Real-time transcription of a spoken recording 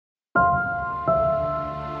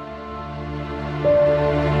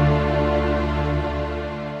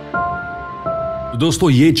दोस्तों,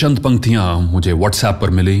 ये चंद पंक्तियां मुझे व्हाट्सएप पर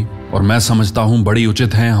मिली और मैं समझता हूं बड़ी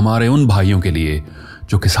उचित हैं हमारे उन भाइयों के लिए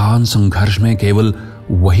जो किसान संघर्ष में केवल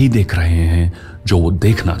वही देख रहे हैं जो वो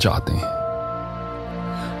देखना चाहते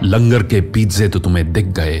हैं। लंगर के पिज्जे तो तुम्हें दिख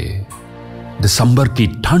गए, दिसंबर की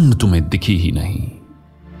ठंड तुम्हें दिखी ही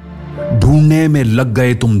नहीं। ढूंढने में लग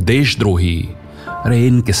गए तुम देशद्रोही, अरे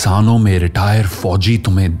इन किसानों में रिटायर फौजी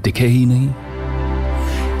तुम्हें दिखे ही नहीं।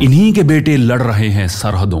 इन्हीं के बेटे लड़ रहे हैं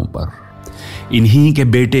सरहदों पर, इन्हीं के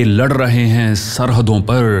बेटे लड़ रहे हैं सरहदों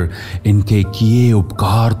पर, इनके किए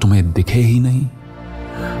उपकार तुम्हें दिखे ही नहीं।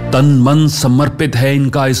 तन मन समर्पित है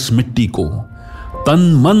इनका इस मिट्टी को, तन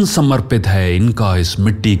मन समर्पित है इनका इस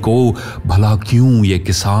मिट्टी को, भला क्यों ये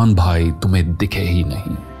किसान भाई तुम्हें दिखे ही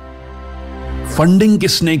नहीं। फंडिंग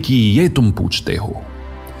किसने की ये तुम पूछते हो,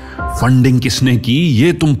 फंडिंग किसने की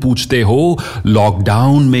ये तुम पूछते हो,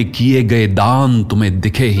 लॉकडाउन में किए गए दान तुम्हें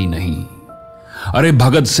दिखे ही नहीं। अरे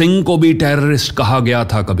भगत सिंह को भी टेररिस्ट कहा गया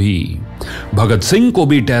था कभी, भगत सिंह को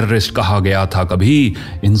भी टेररिस्ट कहा गया था कभी,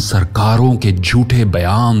 इन सरकारों के झूठे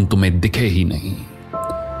बयान तुम्हें दिखे ही नहीं।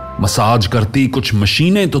 मसाज करती कुछ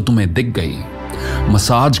मशीनें तो तुम्हें दिख गई,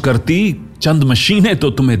 मसाज करती चंद मशीनें तो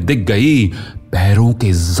तुम्हें दिख गई, पैरों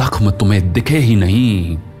के जख्म तुम्हें दिखे ही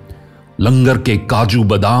नहीं। लंगर के काजू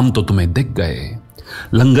बादाम तो तुम्हें दिख गए,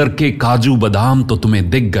 लंगर के काजू बादाम तो तुम्हें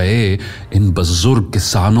दिख गए, इन बुजुर्ग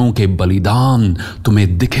किसानों के बलिदान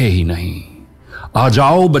तुम्हें दिखे ही नहीं। आ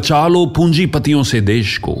जाओ बचा लो पूंजीपतियों से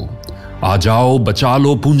देश को, आ जाओ बचा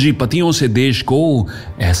लो पूंजीपतियों से देश को,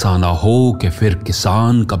 ऐसा ना हो कि फिर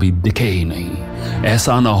किसान कभी दिखे ही नहीं,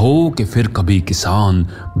 ऐसा ना हो कि फिर कभी किसान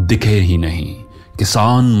दिखे ही नहीं।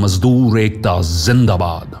 किसान मजदूर एकता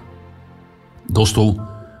जिंदाबाद। दोस्तों,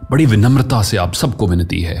 बड़ी विनम्रता से आप सबको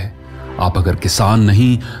विनती है, आप अगर किसान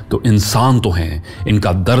नहीं तो इंसान तो हैं,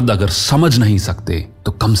 इनका दर्द अगर समझ नहीं सकते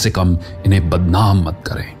तो कम से कम इन्हें बदनाम मत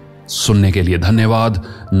करें। सुनने के लिए धन्यवाद।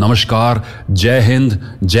 नमस्कार। जय हिंद,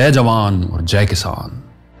 जय जवान और जय किसान।